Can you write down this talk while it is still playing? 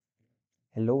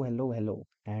Hello,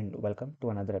 and welcome to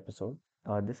another episode.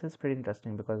 This is pretty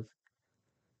interesting because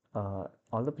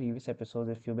all the previous episodes,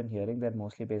 if you've been hearing, they're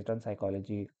mostly based on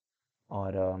psychology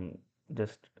or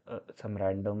just some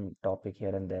random topic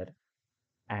here and there,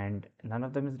 and none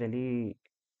of them is really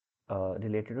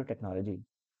related to technology.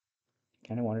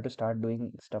 And I wanted to start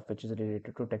doing stuff which is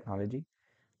related to technology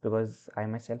because I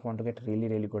myself want to get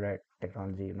really good at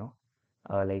technology.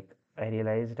 Like I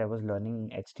realized I was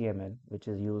learning HTML, which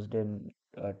is used in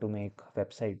to make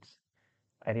websites.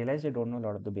 I realized I don't know a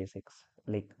lot of the basics,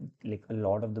 like a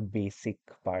lot of the basic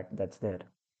part that's there.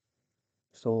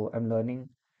 So I'm learning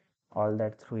all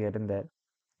that through here and there,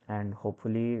 and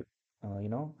hopefully,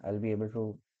 I'll be able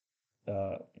to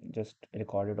uh, just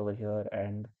record it over here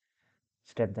and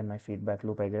strengthen my feedback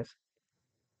loop, I guess.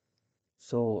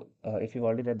 So if you've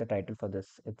already read the title for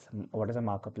this, it's what is a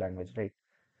markup language, right?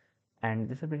 And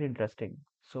this is pretty interesting.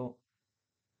 So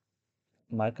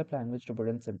markup language, to put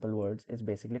in simple words, is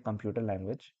basically computer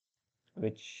language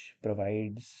which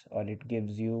provides or it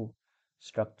gives you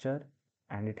structure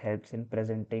and it helps in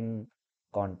presenting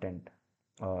content.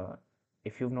 Uh,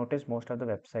 if you've noticed, most of the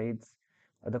websites,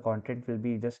 the content will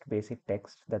be just basic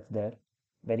text that's there.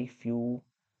 Very few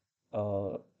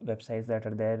websites that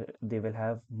are there, they will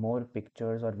have more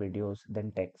pictures or videos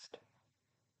than text.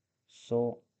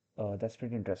 So that's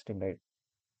pretty interesting, right?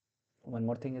 One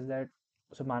more thing is that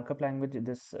so markup language,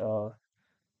 this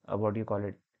what do you call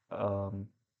it? Um,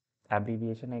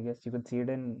 Abbreviation, I guess you could see it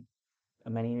in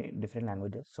many different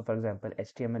languages. So, for example,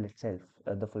 HTML itself,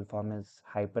 the full form is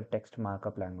Hypertext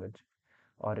Markup Language.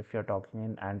 Or if you're talking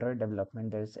in Android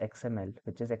development, there's XML,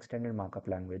 which is Extended Markup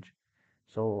Language.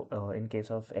 So, in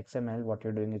case of XML, what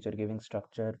you're doing is you're giving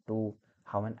structure to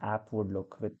how an app would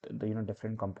look with the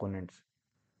different components.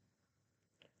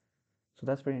 So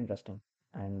that's pretty interesting.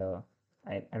 And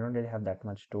I don't really have that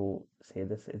much to say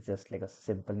this. It's just like a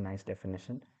simple, nice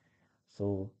definition.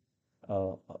 So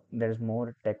there's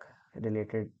more tech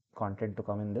related content to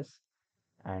come in this,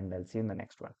 and I'll see you in the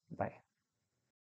next one. Bye.